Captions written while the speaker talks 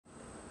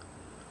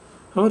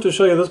I want to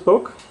show you this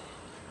book.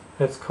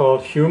 It's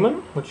called Human,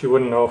 which you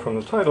wouldn't know from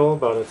the title,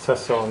 but it says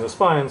so on the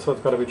spine, so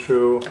it's got to be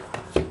true.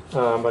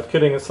 But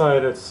kidding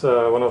aside, it's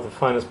one of the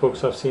finest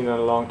books I've seen in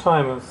a long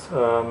time. It's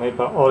made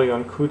by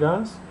Arion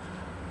Kudász,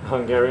 a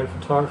Hungarian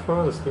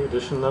photographer. This is the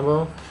edition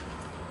number.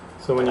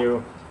 So when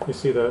you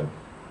see the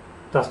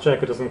dust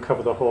jacket doesn't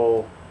cover the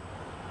whole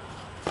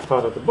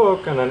part of the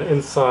book, and then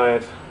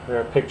inside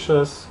there are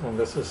pictures, and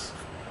this is,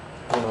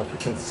 I don't know if you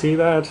can see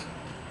that.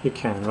 You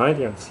can, right?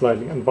 Yeah, it's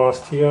slightly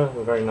embossed here.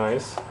 Very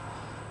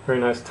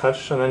nice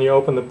touch. And then you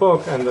open the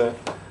book, and the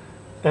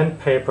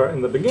end paper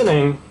in the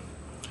beginning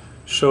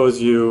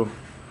shows you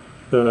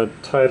the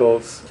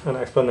titles and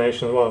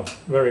explanations, well,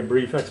 very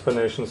brief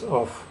explanations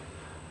of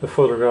the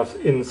photographs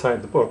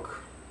inside the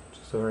book, which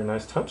is a very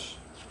nice touch.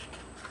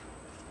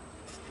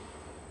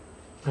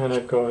 And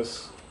it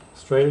goes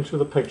straight into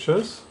the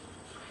pictures.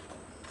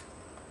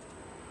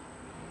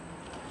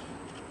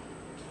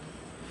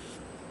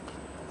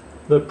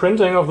 The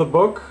printing of the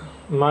book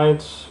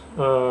might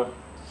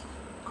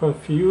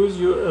confuse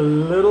you a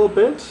little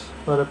bit,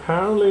 but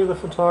apparently the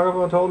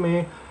photographer told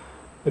me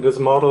it is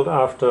modeled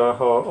after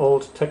how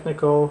old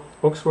technical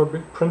books were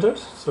printed,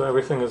 so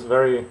everything is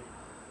very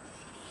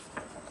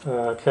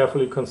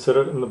carefully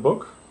considered in the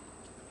book.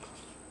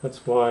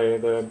 That's why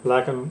the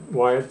black and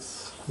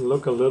whites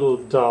look a little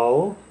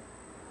dull.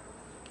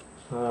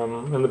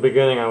 In the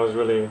beginning I was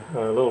really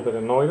a little bit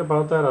annoyed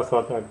about that. I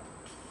thought that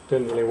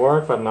didn't really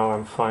work, but now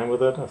I'm fine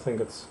with it. I think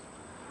it's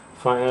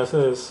fine as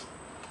is.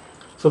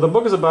 So the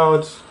book is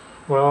about,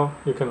 well,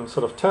 you can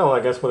sort of tell, I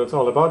guess, what it's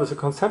all about. It's a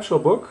conceptual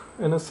book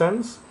in a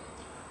sense,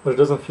 but it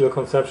doesn't feel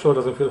conceptual, it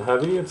doesn't feel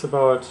heavy. It's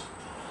about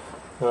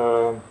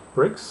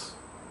bricks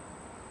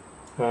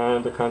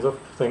and the kinds of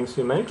things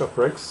you make of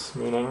bricks,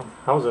 meaning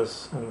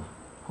houses and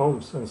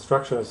homes and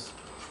structures,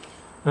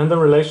 and the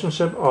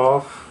relationship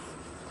of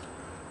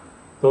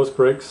those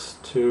bricks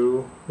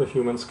to the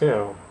human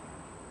scale.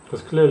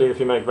 Because clearly if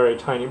you make very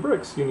tiny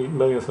bricks, you need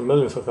millions and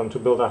millions of them to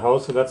build a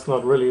house, so that's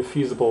not really a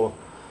feasible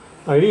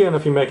idea. And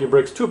if you make your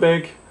bricks too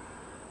big,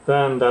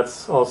 then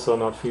that's also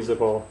not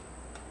feasible.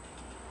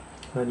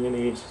 And you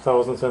need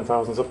thousands and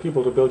thousands of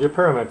people to build your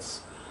pyramids.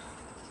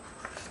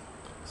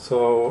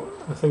 So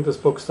I think this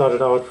book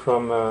started out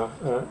from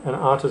an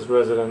artist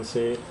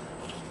residency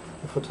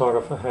a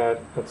photographer had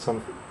at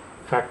some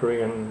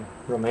factory in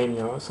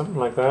Romania or something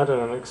like that, and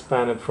then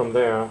expanded from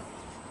there.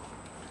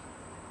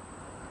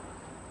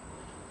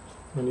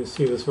 And you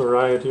see this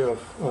variety of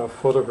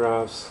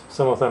photographs.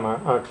 Some of them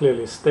are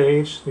clearly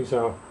staged. These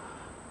are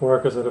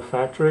workers at a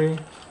factory.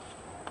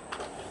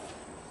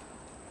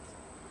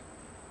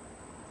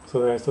 So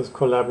there's this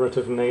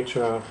collaborative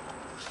nature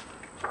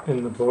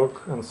in the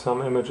book, and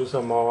some images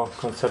are more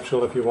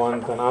conceptual, if you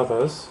want, than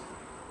others.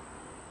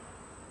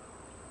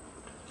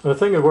 And I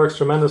think it works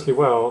tremendously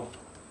well.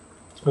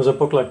 There's a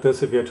book like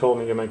this, if you told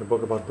me you make a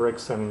book about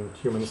bricks and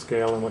human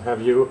scale and what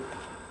have you,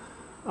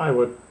 I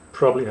would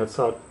probably have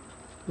thought,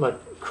 like,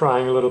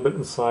 crying a little bit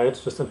inside,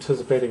 just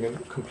anticipating a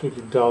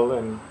completely dull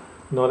and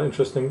not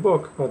interesting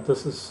book. But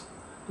this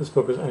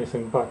book is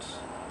anything but.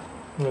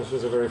 And this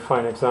is a very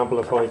fine example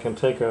of how you can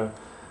take a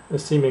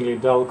seemingly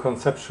dull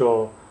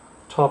conceptual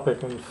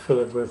topic and fill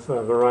it with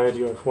a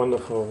variety of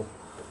wonderful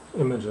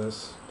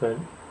images that,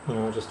 you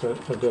know, just a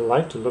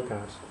delight to look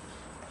at.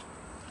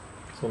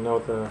 So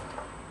note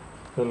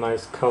the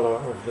nice color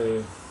of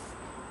the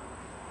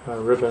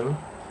ribbon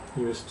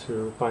used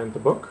to bind the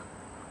book.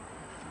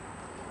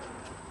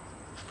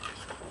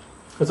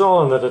 It's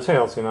all in the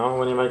details, you know.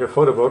 When you make a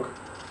photo book,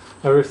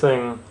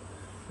 everything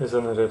is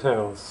in the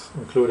details,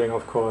 including,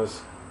 of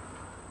course,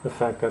 the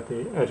fact that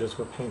the edges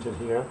were painted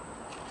here.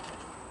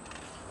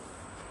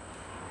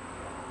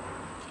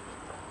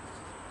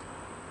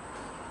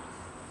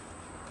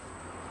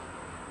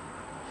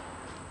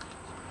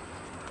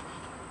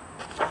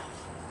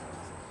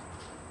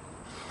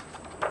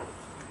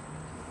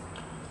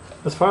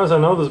 As far as I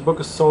know, this book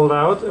is sold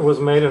out. It was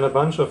made in a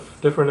bunch of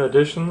different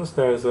editions.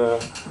 There's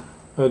a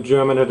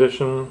German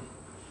edition,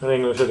 an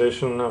English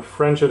edition, a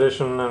French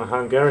edition, and a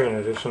Hungarian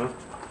edition.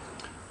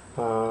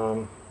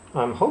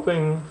 I'm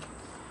hoping,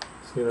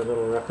 see the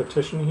little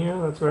repetition here,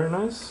 that's very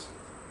nice.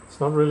 It's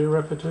not really a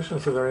repetition,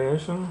 it's a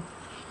variation.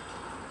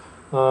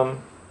 Hoping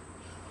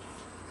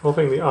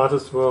the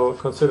artist will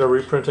consider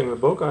reprinting the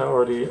book. I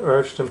already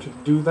urged him to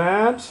do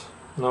that.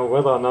 Now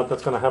whether or not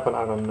that's going to happen,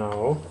 I don't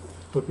know.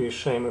 It would be a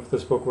shame if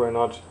this book were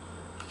not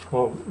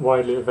more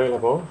widely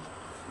available.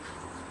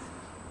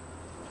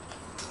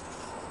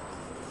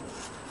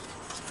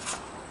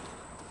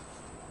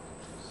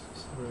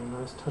 Very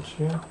nice touch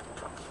here.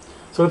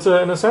 So it's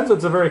in a sense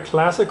it's a very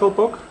classical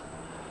book,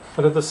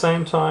 but at the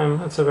same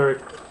time it's a very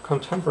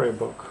contemporary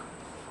book.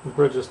 It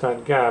bridges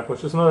that gap,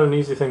 which is not an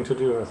easy thing to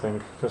do, I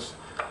think, because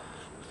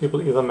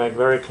people either make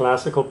very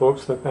classical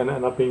books that then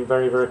end up being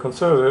very, very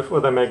conservative,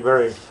 or they make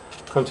very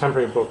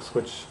contemporary books,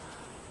 which,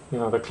 you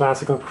know, the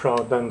classical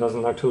crowd then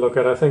doesn't like to look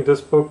at. I think this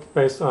book,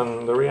 based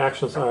on the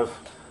reactions I've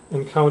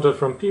encountered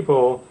from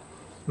people,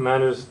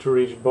 managed to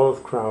reach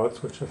both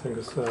crowds, which I think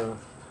is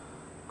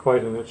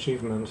quite an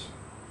achievement.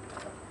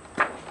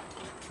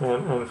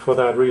 And for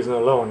that reason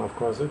alone, of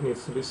course, it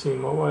needs to be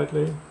seen more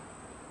widely.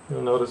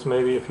 You'll notice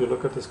maybe if you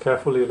look at this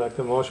carefully, like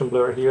the motion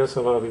blur here,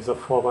 so a lot of these are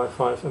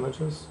 4x5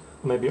 images,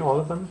 maybe all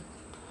of them.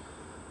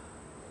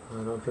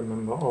 I don't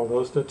remember all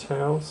those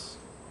details.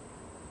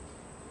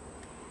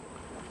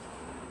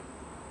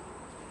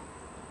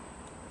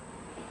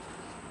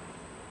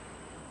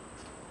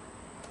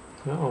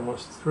 Yeah,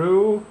 almost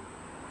through.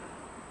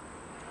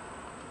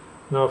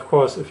 Now, of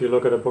course, if you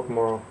look at a book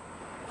more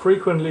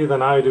frequently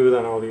than I do,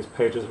 then all these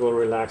pages will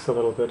relax a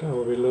little bit and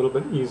will be a little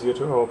bit easier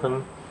to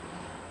open.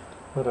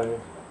 But I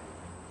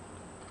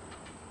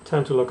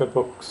tend to look at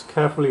books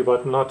carefully,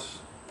 but not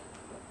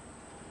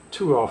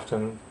too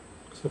often.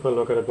 Because if I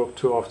look at a book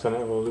too often,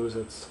 it will lose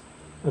its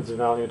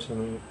value to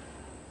me.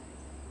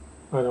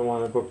 I don't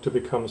want a book to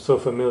become so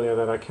familiar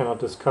that I cannot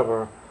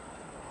discover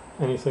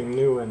anything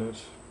new in it.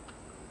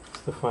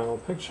 It's the final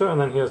picture, and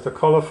then here's the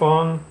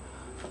colophon.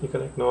 You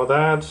can ignore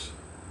that.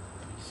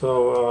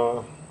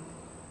 So,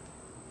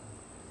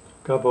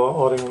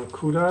 Gábor Arion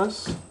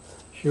Kudász,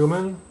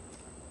 Human.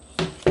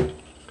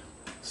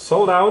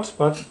 Sold out,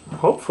 but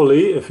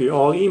hopefully, if you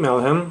all email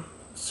him,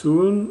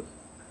 soon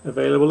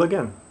available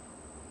again.